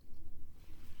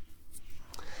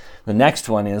 The next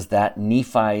one is that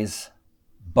Nephi's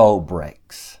bow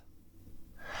breaks.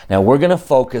 Now we're going to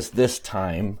focus this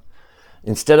time,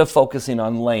 instead of focusing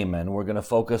on Laman, we're going to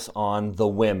focus on the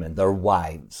women, their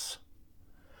wives.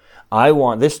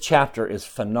 This chapter is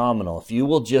phenomenal. If you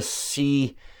will just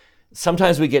see,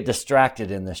 sometimes we get distracted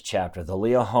in this chapter. The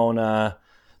Liahona,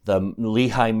 the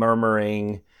Lehi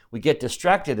murmuring. We get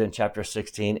distracted in chapter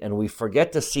 16 and we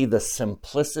forget to see the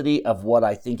simplicity of what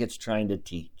I think it's trying to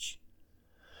teach.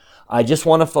 I just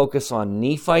want to focus on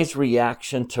Nephi's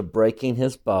reaction to breaking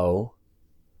his bow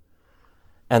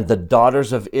and the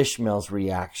daughters of Ishmael's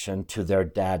reaction to their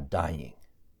dad dying.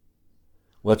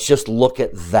 Let's just look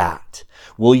at that.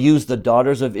 We'll use the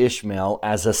daughters of Ishmael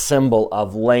as a symbol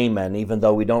of Laman, even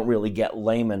though we don't really get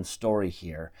Laman's story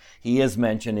here. He is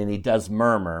mentioned and he does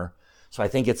murmur, so I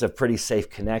think it's a pretty safe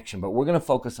connection. But we're going to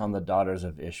focus on the daughters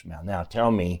of Ishmael. Now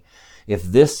tell me if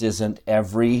this isn't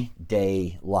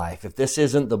everyday life, if this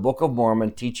isn't the Book of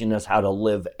Mormon teaching us how to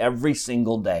live every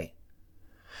single day.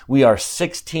 We are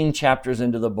 16 chapters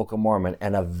into the Book of Mormon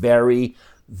and a very,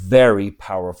 very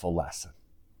powerful lesson.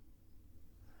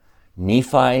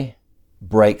 Nephi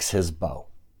breaks his bow,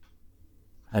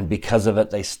 and because of it,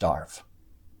 they starve.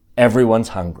 Everyone's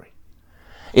hungry.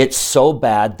 It's so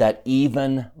bad that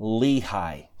even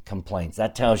Lehi complains.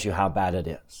 That tells you how bad it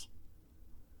is.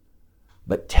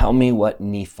 But tell me what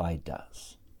Nephi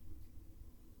does.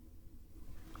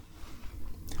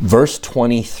 Verse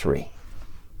 23.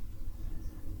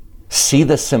 See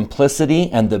the simplicity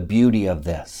and the beauty of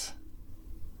this.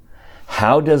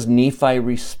 How does Nephi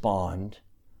respond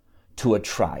to a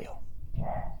trial?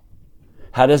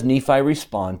 How does Nephi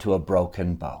respond to a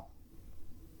broken bow?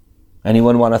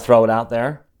 Anyone want to throw it out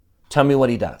there? Tell me what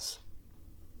he does.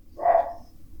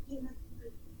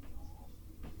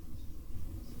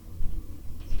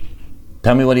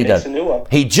 Tell me what he does. Makes a new one.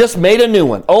 He just made a new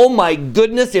one. Oh my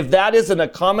goodness, if that isn't a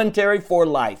commentary for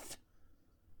life.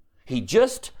 He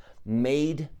just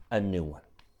made a new one.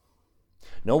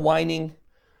 No whining,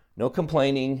 no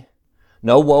complaining,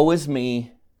 no woe is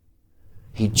me.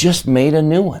 He just made a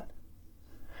new one.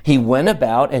 He went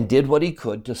about and did what he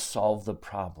could to solve the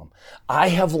problem. I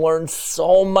have learned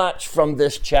so much from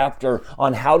this chapter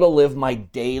on how to live my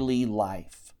daily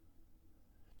life.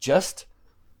 Just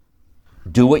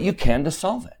do what you can to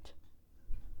solve it.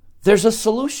 There's a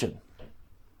solution.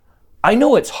 I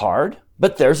know it's hard,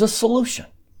 but there's a solution.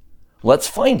 Let's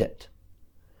find it.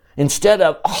 Instead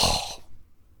of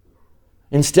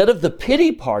the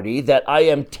pity party that I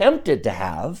am tempted to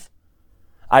have,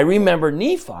 I remember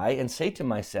Nephi and say to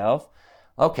myself,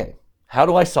 okay, how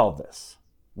do I solve this?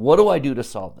 What do I do to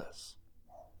solve this?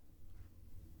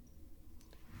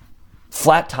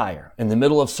 Flat tire in the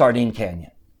middle of Sardine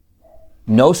Canyon.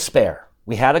 No spare.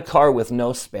 We had a car with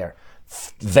no spare.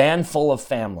 Van full of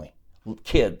family,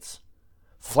 kids.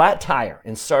 Flat tire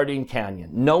in Sardine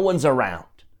Canyon. No one's around.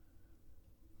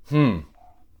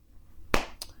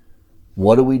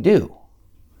 What do we do?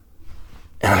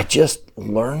 And I just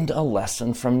learned a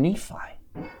lesson from Nephi.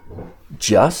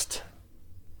 Just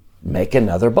make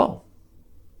another bow.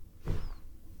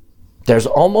 There's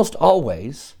almost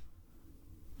always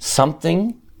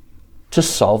something to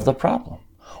solve the problem,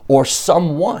 or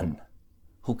someone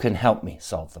who can help me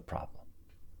solve the problem.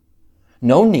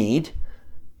 No need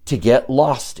to get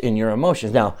lost in your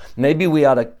emotions. Now, maybe we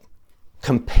ought to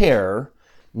compare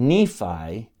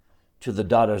Nephi to the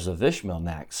daughters of Ishmael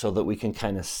next so that we can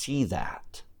kind of see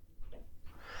that.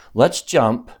 Let's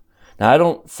jump. Now, I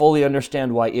don't fully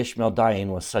understand why Ishmael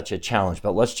dying was such a challenge,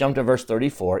 but let's jump to verse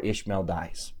 34. Ishmael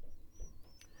dies.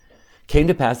 Came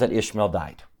to pass that Ishmael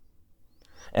died.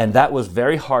 And that was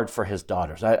very hard for his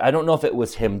daughters. I don't know if it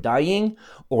was him dying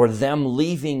or them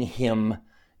leaving him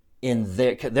in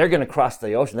their... They're going to cross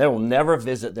the ocean. They will never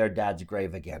visit their dad's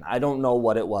grave again. I don't know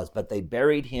what it was, but they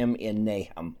buried him in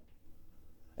Nahum.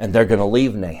 And they're going to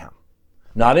leave Nahum.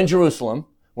 Not in Jerusalem,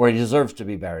 where he deserves to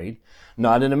be buried.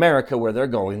 Not in America, where they're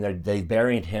going. They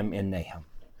buried him in Nahum.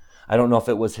 I don't know if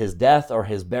it was his death or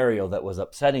his burial that was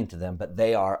upsetting to them, but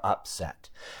they are upset.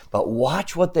 But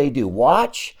watch what they do.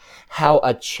 Watch how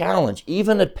a challenge,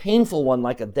 even a painful one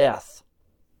like a death,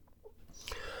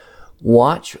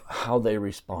 watch how they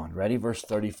respond. Ready? Verse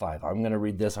 35. I'm going to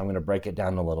read this. I'm going to break it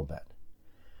down a little bit.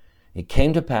 It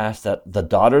came to pass that the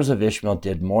daughters of Ishmael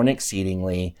did mourn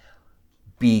exceedingly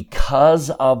because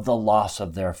of the loss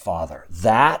of their father.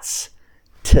 That's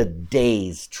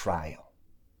today's trial.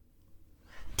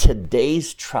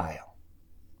 Today's trial.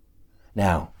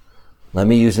 Now, let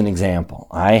me use an example.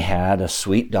 I had a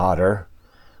sweet daughter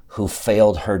who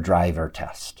failed her driver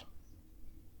test.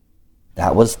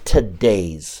 That was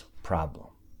today's problem.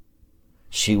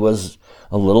 She was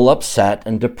a little upset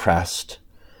and depressed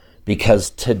because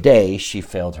today she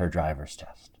failed her driver's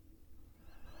test.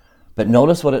 But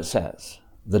notice what it says.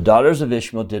 The daughters of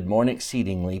Ishmael did mourn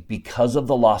exceedingly because of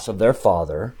the loss of their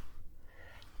father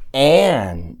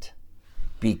and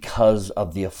because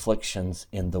of the afflictions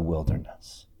in the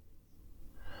wilderness.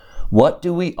 What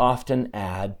do we often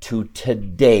add to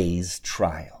today's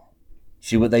trial?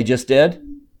 See what they just did?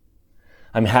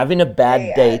 I'm having a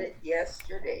bad day. Added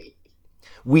yesterday.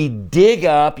 We dig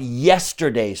up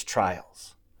yesterday's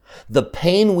trials. The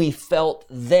pain we felt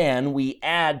then, we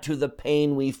add to the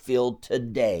pain we feel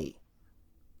today.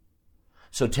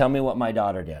 So tell me what my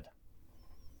daughter did.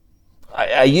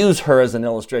 I use her as an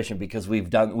illustration because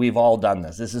we've all done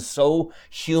this. This is so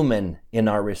human in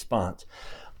our response.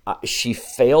 She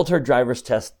failed her driver's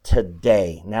test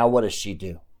today. Now what does she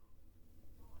do?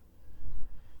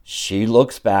 She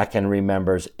looks back and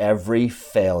remembers every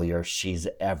failure she's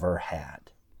ever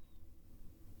had.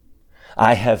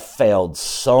 I have failed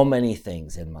so many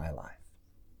things in my life.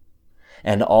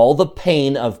 And all the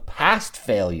pain of past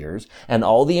failures and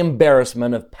all the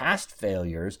embarrassment of past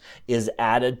failures is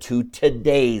added to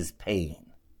today's pain.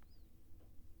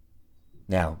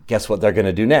 Now, guess what they're going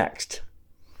to do next?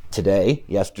 Today,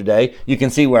 yesterday, you can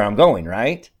see where I'm going,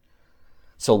 right?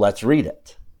 So let's read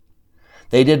it.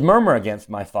 They did murmur against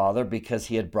my father because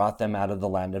he had brought them out of the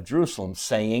land of Jerusalem,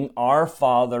 saying, our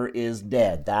father is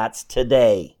dead. That's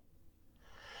today.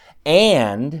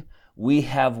 And we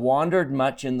have wandered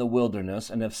much in the wilderness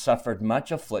and have suffered much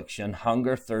affliction,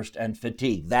 hunger, thirst, and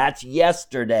fatigue. That's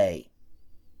yesterday.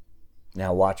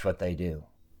 Now watch what they do.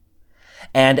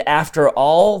 And after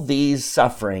all these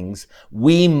sufferings,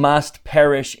 we must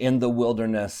perish in the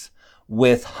wilderness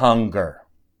with hunger.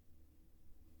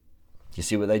 You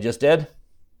see what they just did?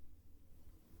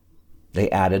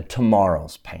 They added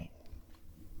tomorrow's pain.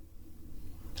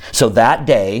 So that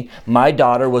day, my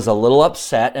daughter was a little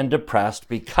upset and depressed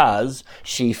because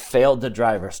she failed the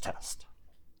driver's test.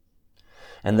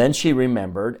 And then she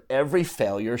remembered every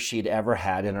failure she'd ever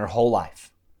had in her whole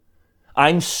life.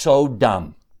 I'm so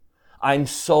dumb. I'm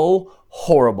so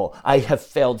horrible. I have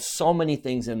failed so many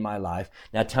things in my life.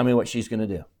 Now tell me what she's going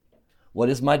to do. What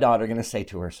is my daughter going to say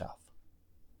to herself?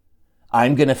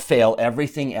 I'm going to fail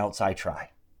everything else I try.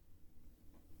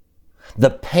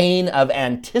 The pain of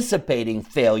anticipating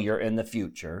failure in the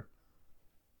future,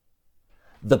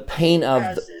 the pain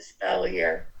of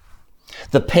failure,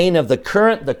 the pain of the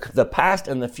current, the past,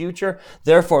 and the future.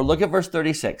 Therefore, look at verse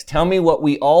 36. Tell me what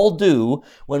we all do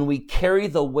when we carry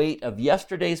the weight of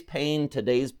yesterday's pain,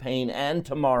 today's pain, and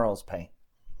tomorrow's pain.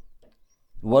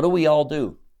 What do we all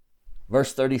do?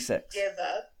 Verse 36. Give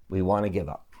up. We want to give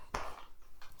up.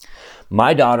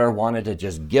 My daughter wanted to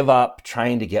just give up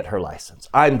trying to get her license.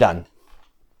 I'm done.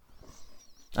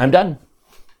 I'm done.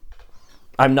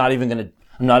 I'm not even going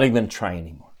to try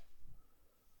anymore.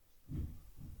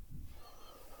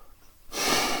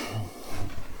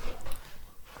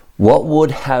 What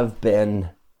would have been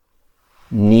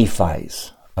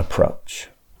Nephi's approach?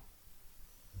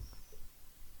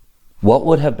 What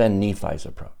would have been Nephi's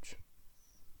approach?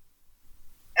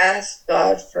 Ask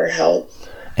God for help.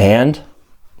 And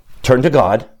turn to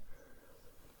God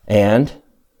and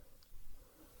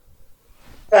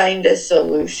find a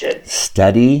solution.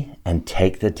 Study and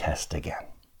take the test again.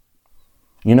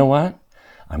 You know what?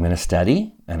 I'm going to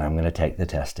study and I'm going to take the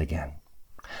test again.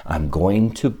 I'm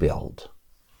going to build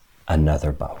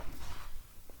another bow.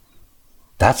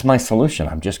 That's my solution.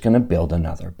 I'm just going to build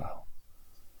another bow.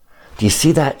 Do you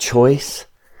see that choice?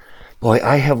 Boy,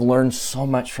 I have learned so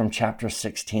much from chapter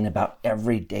 16 about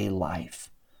everyday life.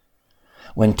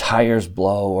 When tires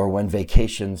blow or when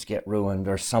vacations get ruined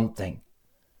or something.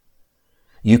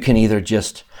 You can either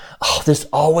just, this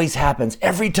always happens.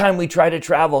 Every time we try to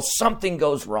travel, something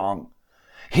goes wrong.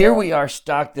 Here we are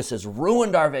stuck. This has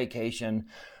ruined our vacation.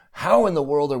 How in the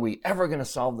world are we ever going to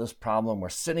solve this problem? We're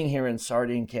sitting here in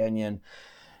Sardine Canyon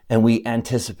and we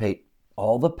anticipate,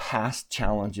 all the past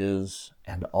challenges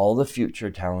and all the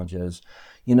future challenges,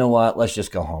 you know what? Let's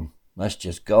just go home. Let's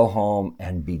just go home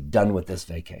and be done with this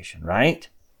vacation, right?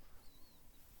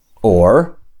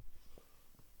 Or,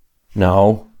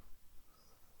 no,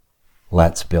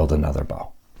 let's build another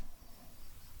bow.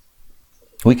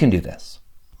 We can do this.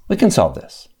 We can solve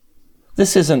this.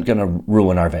 This isn't going to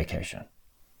ruin our vacation.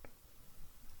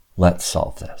 Let's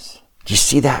solve this. Do you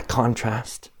see that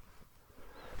contrast?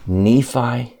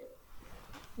 Nephi,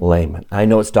 Laman. I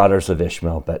know it's daughters of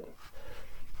Ishmael, but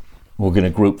we're going to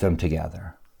group them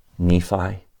together.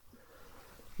 Nephi,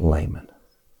 Laman.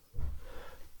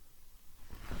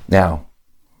 Now,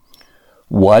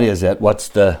 what is it? What's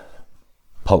the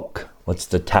poke? What's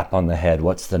the tap on the head?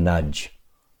 What's the nudge?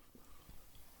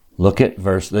 Look at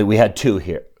verse. We had two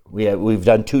here. We've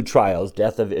done two trials,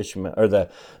 death of Ishmael, or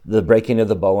the breaking of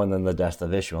the bow and then the death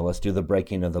of Ishmael. Let's do the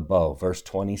breaking of the bow. Verse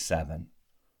 27.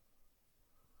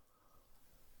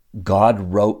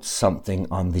 God wrote something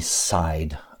on the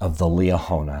side of the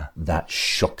Liahona that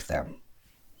shook them.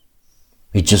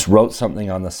 He just wrote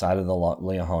something on the side of the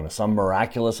Liahona, some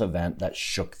miraculous event that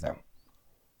shook them.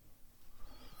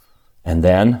 And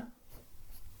then,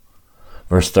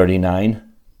 verse 39,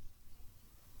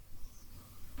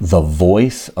 the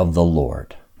voice of the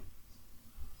Lord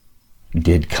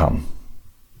did come.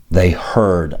 They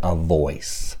heard a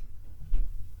voice.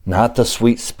 Not the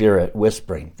sweet spirit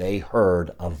whispering. They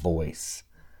heard a voice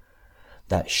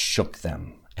that shook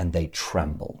them and they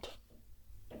trembled.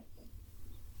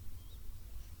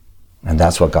 And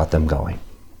that's what got them going.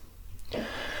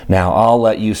 Now, I'll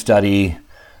let you study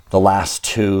the last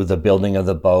two, the building of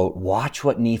the boat. Watch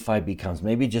what Nephi becomes.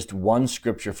 Maybe just one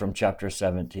scripture from chapter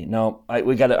 17. No, I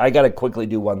got to quickly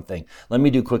do one thing. Let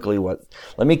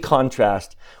me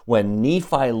contrast when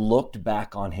Nephi looked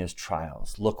back on his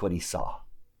trials. Look what he saw.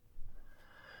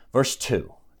 Verse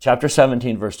 2, chapter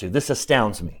 17, verse 2. This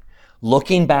astounds me.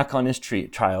 Looking back on his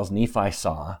trials, Nephi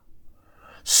saw,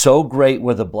 so great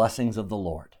were the blessings of the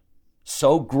Lord.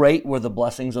 So great were the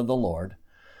blessings of the Lord,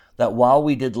 that while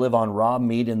we did live on raw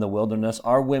meat in the wilderness,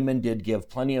 our women did give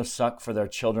plenty of suck for their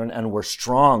children and were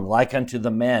strong like unto the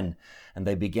men, and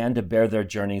they began to bear their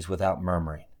journeys without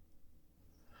murmuring.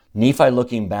 Nephi,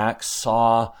 looking back,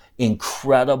 saw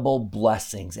incredible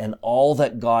blessings and all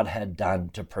that God had done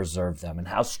to preserve them and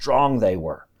how strong they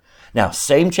were. Now,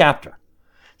 same chapter,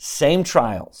 same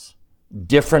trials,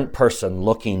 different person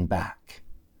looking back.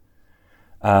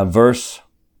 End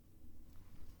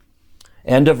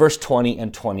of verse 20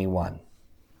 and 21.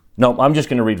 No, I'm just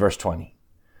going to read verse 20.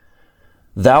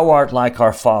 Thou art like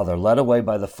our father, led away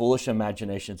by the foolish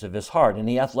imaginations of his heart. And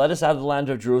he hath led us out of the land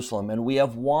of Jerusalem, and we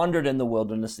have wandered in the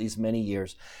wilderness these many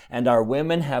years. And our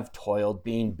women have toiled,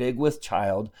 being big with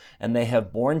child, and they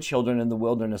have borne children in the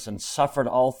wilderness, and suffered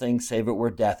all things save it were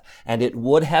death. And it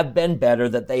would have been better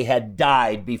that they had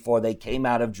died before they came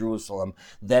out of Jerusalem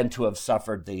than to have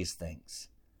suffered these things.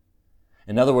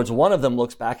 In other words, one of them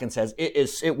looks back and says,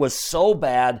 it was so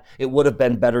bad, it would have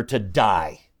been better to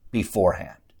die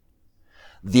beforehand.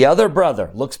 The other brother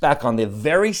looks back on the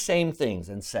very same things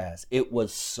and says, it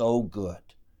was so good.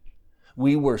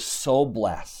 We were so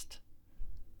blessed.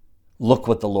 Look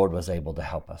what the Lord was able to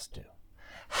help us do.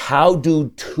 How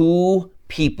do two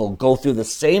people go through the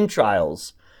same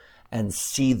trials and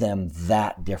see them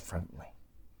that differently?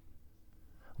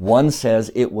 One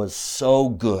says, it was so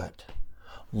good.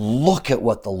 Look at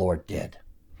what the Lord did.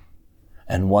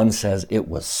 And one says, it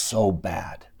was so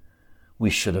bad.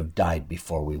 We should have died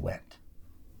before we went.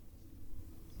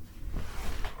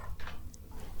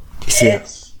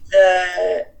 It's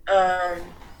the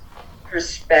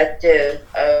perspective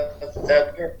of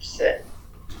the person.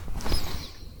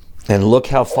 And look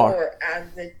how far. Or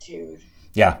attitude.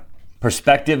 Yeah,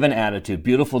 perspective and attitude.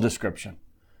 Beautiful description.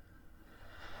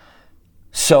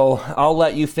 So I'll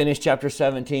let you finish chapter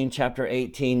 17, chapter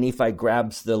 18. Nephi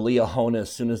grabs the Liahona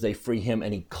as soon as they free him,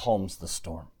 and he calms the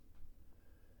storm.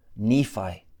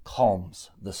 Nephi calms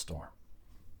the storm.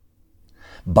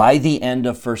 By the end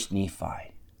of 1 Nephi,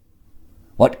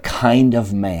 what kind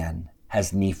of man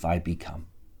has Nephi become?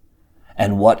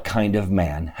 And what kind of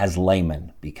man has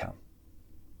Laman become?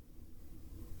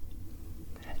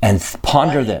 And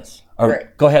ponder this.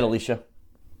 Or, go ahead, Alicia.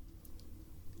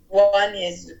 One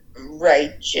is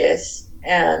righteous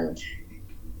and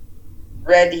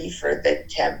ready for the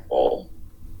temple.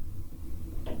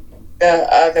 The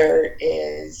other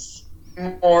is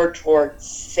more towards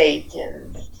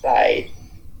Satan's side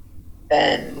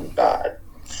than God.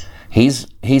 He's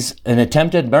an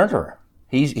attempted murderer.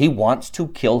 He wants to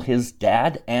kill his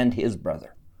dad and his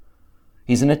brother.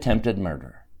 He's an attempted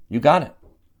murderer. You got it.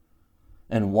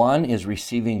 and one is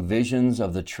receiving visions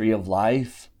of the tree of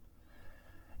life.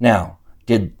 Now,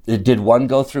 did one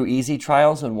go through easy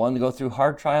trials and one go through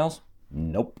hard trials?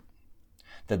 Nope.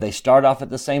 Did they start off at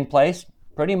the same place?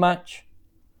 Pretty much.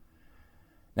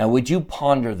 Now, would you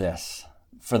ponder this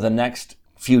for the next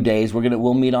few days?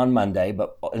 We'll meet on Monday,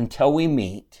 but until we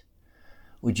meet,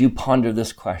 would you ponder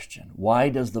this question? Why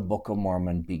does the Book of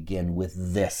Mormon begin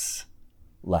with this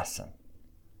lesson?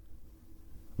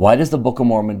 Why does the Book of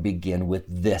Mormon begin with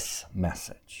this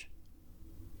message?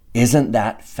 Isn't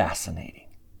that fascinating?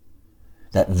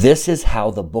 That this is how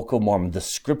the Book of Mormon, the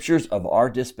scriptures of our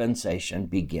dispensation,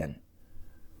 begin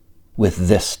with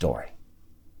this story.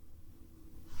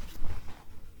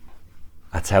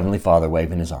 That's Heavenly Father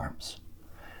waving his arms.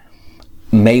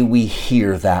 May we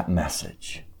hear that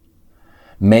message.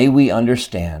 May we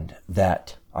understand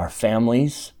that our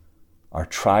families, our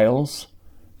trials,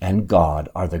 and God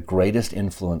are the greatest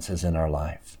influences in our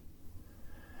life.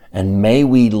 And may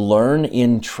we learn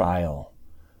in trial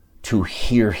to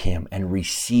hear him and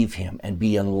receive him and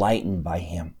be enlightened by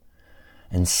him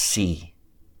and see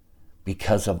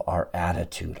because of our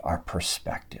attitude, our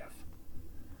perspective.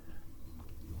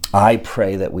 I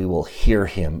pray that we will hear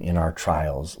him in our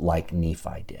trials like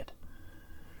Nephi did.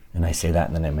 And I say that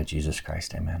in the name of Jesus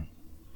Christ. Amen.